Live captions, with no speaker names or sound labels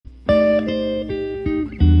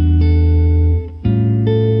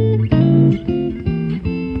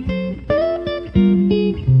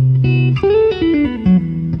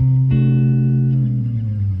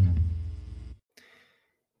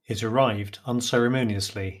It arrived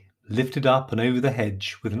unceremoniously, lifted up and over the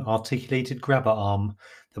hedge with an articulated grabber arm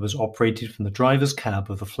that was operated from the driver's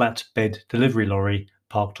cab of the flatbed delivery lorry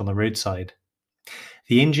parked on the roadside.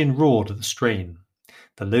 The engine roared at the strain.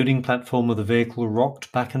 The loading platform of the vehicle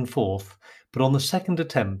rocked back and forth, but on the second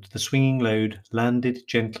attempt the swinging load landed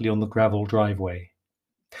gently on the gravel driveway.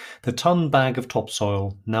 The ton bag of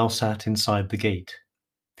topsoil now sat inside the gate.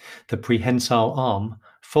 The prehensile arm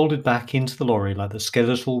folded back into the lorry like the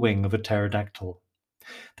skeletal wing of a pterodactyl.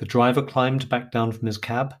 The driver climbed back down from his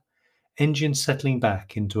cab, engine settling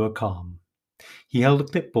back into a calm. He held a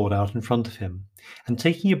clipboard out in front of him, and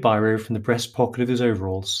taking a biro from the breast pocket of his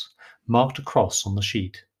overalls, marked a cross on the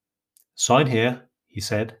sheet. "Sign here," he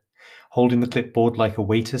said, holding the clipboard like a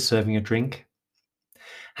waiter serving a drink.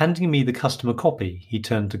 Handing me the customer copy, he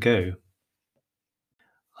turned to go.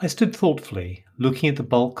 I stood thoughtfully, looking at the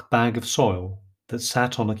bulk bag of soil that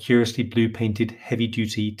sat on a curiously blue-painted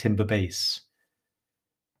heavy-duty timber base.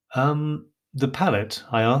 The pallet,"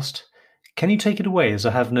 I asked. "Can you take it away, as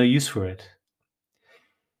I have no use for it?"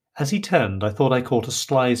 As he turned, I thought I caught a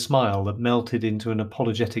sly smile that melted into an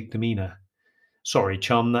apologetic demeanour. "Sorry,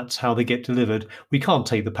 chum, that's how they get delivered. We can't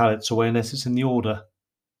take the pallets away unless it's in the order."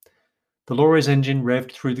 The lorry's engine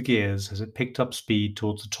revved through the gears as it picked up speed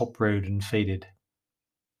towards the top road and faded.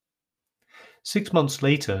 6 months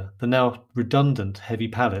later, the now redundant heavy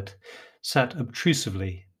pallet sat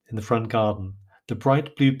obtrusively in the front garden, the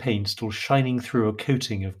bright blue paint still shining through a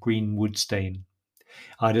coating of green wood stain.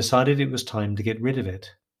 I decided it was time to get rid of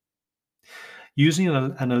it. Using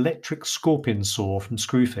an electric scorpion saw from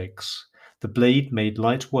Screwfix, the blade made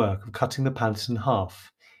light work of cutting the pallet in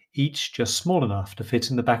half, each just small enough to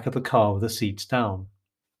fit in the back of the car with the seats down.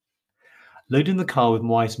 Loading the car with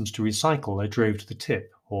more items to recycle, I drove to the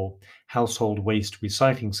TIP, or Household Waste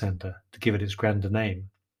Recycling Centre, to give it its grander name.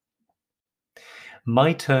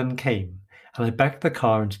 My turn came, and I backed the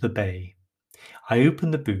car into the bay. I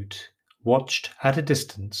opened the boot, watched at a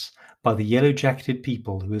distance by the yellow-jacketed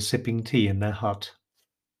people who were sipping tea in their hut.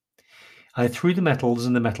 I threw the metals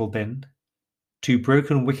in the metal bin, 2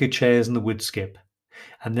 broken wicker chairs in the wood skip,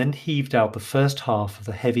 and then heaved out the first half of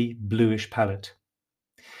the heavy, bluish pallet.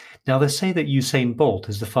 Now they say that Usain Bolt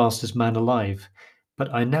is the fastest man alive,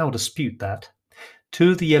 but I now dispute that.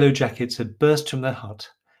 2 of the yellow jackets had burst from their hut,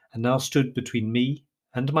 and now stood between me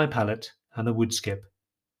and my pallet and the wood skip.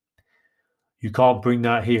 "You can't bring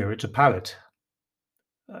that here, it's a pallet."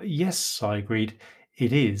 Yes," I agreed.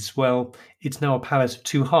 "It is. Well, it's now a pallet of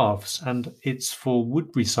 2 halves, and it's for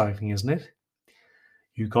wood recycling, isn't it?"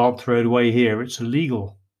 "You can't throw it away here, it's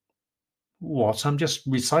illegal." "What? I'm just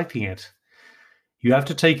recycling it." "You have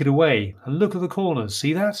to take it away, and look at the corners,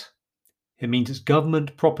 see that? It means it's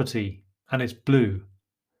government property, and it's blue."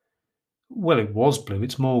 "Well, it was blue,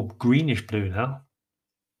 it's more greenish blue now."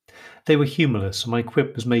 They were humourless, and my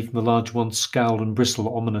quip was making the large ones scowl and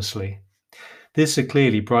bristle ominously. This had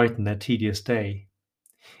clearly brightened their tedious day.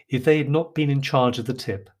 If they had not been in charge of the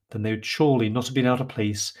TIP, then they would surely not have been out of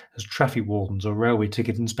place as traffic wardens or railway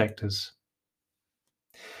ticket inspectors.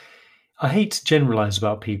 I hate to generalise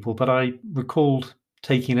about people, but I recalled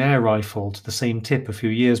taking an air rifle to the same TIP a few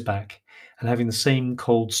years back and having the same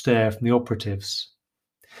cold stare from the operatives.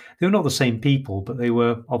 They were not the same people, but they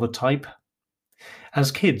were of a type.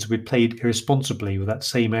 As kids, we'd played irresponsibly with that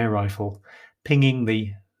same air rifle, pinging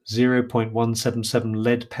the 0.177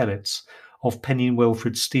 lead pellets off Penny and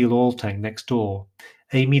Wilfred's steel oil tank next door,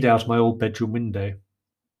 aimed out my old bedroom window.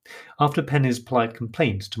 After Penny's polite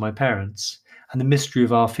complaint to my parents, and the mystery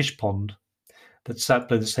of our fish pond that sat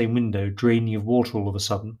below the same window draining of water all of a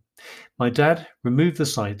sudden, my dad removed the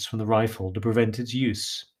sights from the rifle to prevent its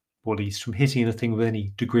use, or at least from hitting anything with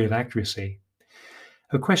any degree of accuracy.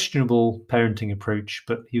 A questionable parenting approach,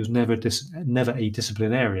 but he was never a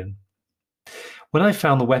disciplinarian. When I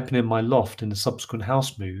found the weapon in my loft in a subsequent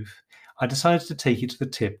house move, I decided to take it to the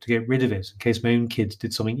TIP to get rid of it in case my own kids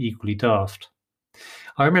did something equally daft.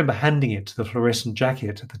 I remember handing it to the fluorescent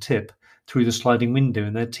jacket at the TIP through the sliding window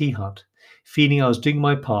in their tea hut, feeling I was doing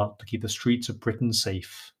my part to keep the streets of Britain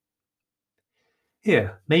safe.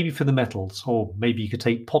 "Here, maybe for the metals, or maybe you could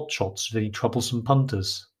take pot shots at any troublesome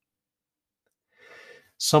punters."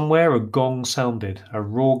 Somewhere a gong sounded, a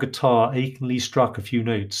raw guitar achingly struck a few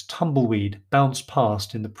notes, tumbleweed bounced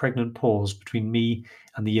past in the pregnant pause between me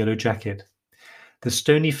and the yellow jacket. The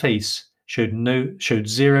stony face showed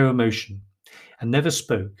zero emotion, and never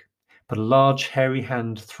spoke, but a large hairy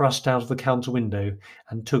hand thrust out of the counter window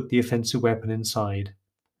and took the offensive weapon inside.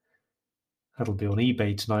 That'll be on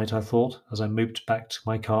eBay tonight, I thought, as I moped back to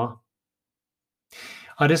my car.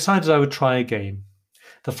 I decided I would try again.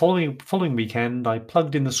 The following weekend, I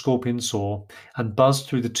plugged in the scorpion saw and buzzed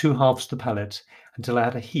through the two halves of the pallet until I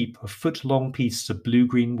had a heap of foot-long pieces of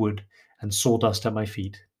blue-green wood and sawdust at my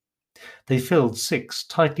feet. They filled 6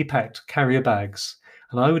 tightly packed carrier bags,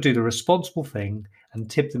 and I would do the responsible thing and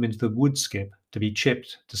tip them into the wood skip to be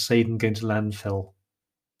chipped to save them going to landfill.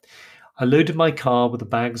 I loaded my car with the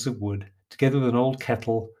bags of wood, together with an old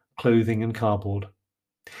kettle, clothing, and cardboard.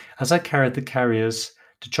 As I carried the carriers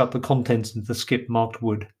to chuck the contents into the skip marked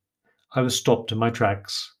wood, I was stopped in my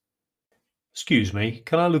tracks. "Excuse me,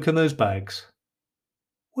 can I look in those bags?"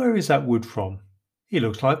 "Where is that wood from?" "It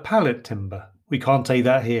looks like pallet timber. We can't take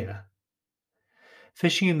that here."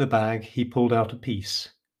 Fishing in the bag, he pulled out a piece.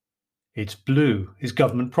 "It's blue. It's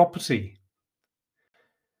government property."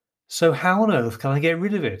 "So how on earth can I get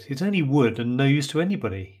rid of it? It's only wood and no use to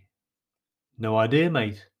anybody." "No idea,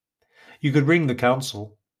 mate. You could ring the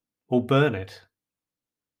council or burn it."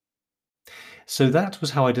 So that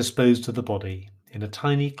was how I disposed of the body, in a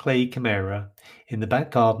tiny clay chimera in the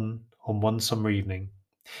back garden on one summer evening.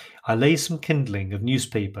 I lay some kindling of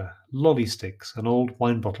newspaper, lolly sticks, and old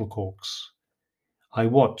wine bottle corks. I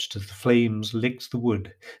watched as the flames licked the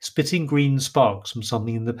wood, spitting green sparks from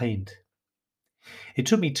something in the paint. It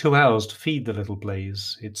took me 2 hours to feed the little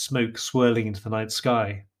blaze, its smoke swirling into the night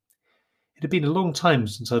sky. It had been a long time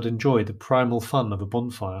since I'd enjoyed the primal fun of a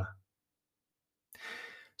bonfire.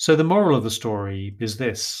 So the moral of the story is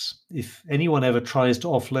this: if anyone ever tries to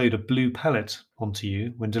offload a blue pallet onto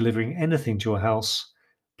you when delivering anything to your house,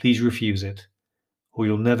 please refuse it, or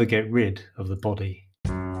you'll never get rid of the body.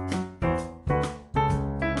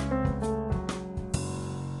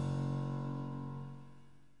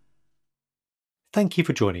 Thank you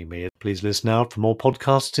for joining me. Please listen out for more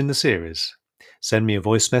podcasts in the series. Send me a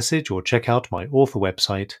voice message or check out my author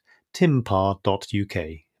website,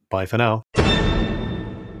 timparr.uk. Bye for now.